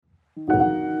How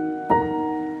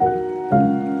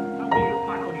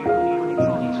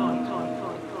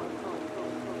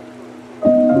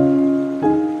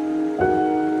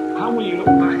will you look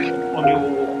back on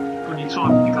your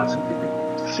time when you've had some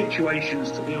different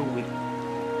situations to deal with?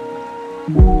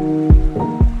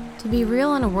 To be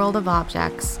real in a world of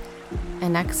objects.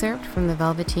 An excerpt from The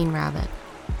Velveteen Rabbit.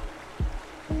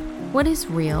 "What is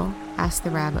real?" asked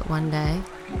the rabbit one day.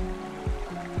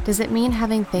 "Does it mean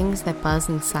having things that buzz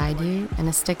inside you and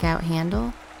a stick-out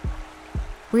handle?"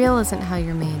 "Real isn't how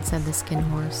you're made," said the Skin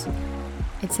Horse.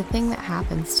 "It's a thing that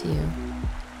happens to you.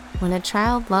 When a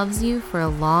child loves you for a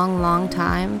long, long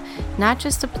time, not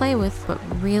just to play with, but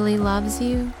really loves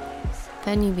you,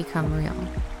 then you become real."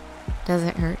 "Does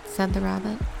it hurt?" said the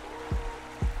rabbit.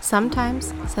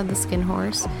 "Sometimes," said the Skin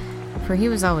Horse, for he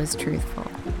was always truthful.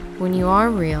 "When you are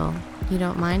real, you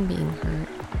don't mind being hurt."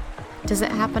 "Does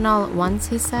it happen all at once?"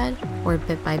 he said, "or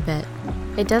bit by bit?"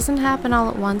 "It doesn't happen all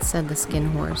at once," said the Skin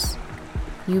Horse.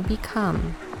 "You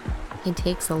become. It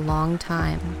takes a long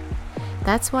time.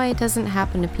 That's why it doesn't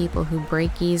happen to people who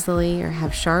break easily or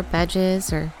have sharp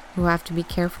edges or who have to be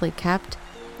carefully kept.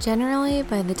 Generally,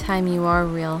 by the time you are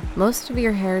real, most of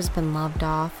your hair's been loved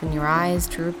off and your eyes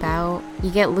droop out.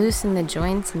 You get loose in the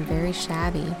joints and very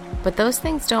shabby. But those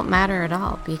things don't matter at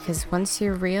all, because once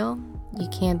you're real, you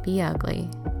can't be ugly,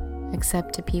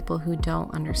 except to people who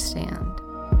don't understand.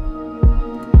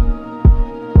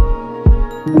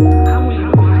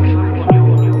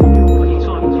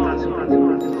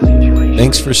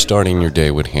 Thanks for starting your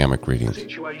day with hammock readings,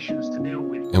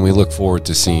 and we look forward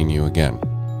to seeing you again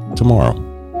tomorrow.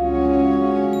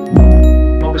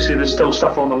 Obviously, there's still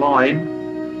stuff on the line.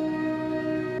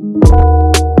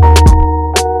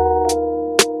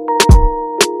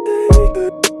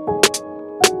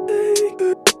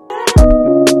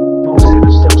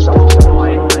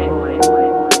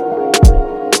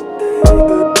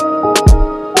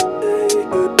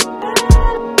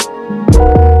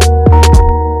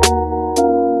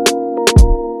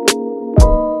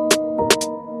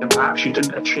 Perhaps you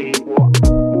didn't achieve what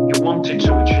you wanted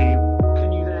to achieve.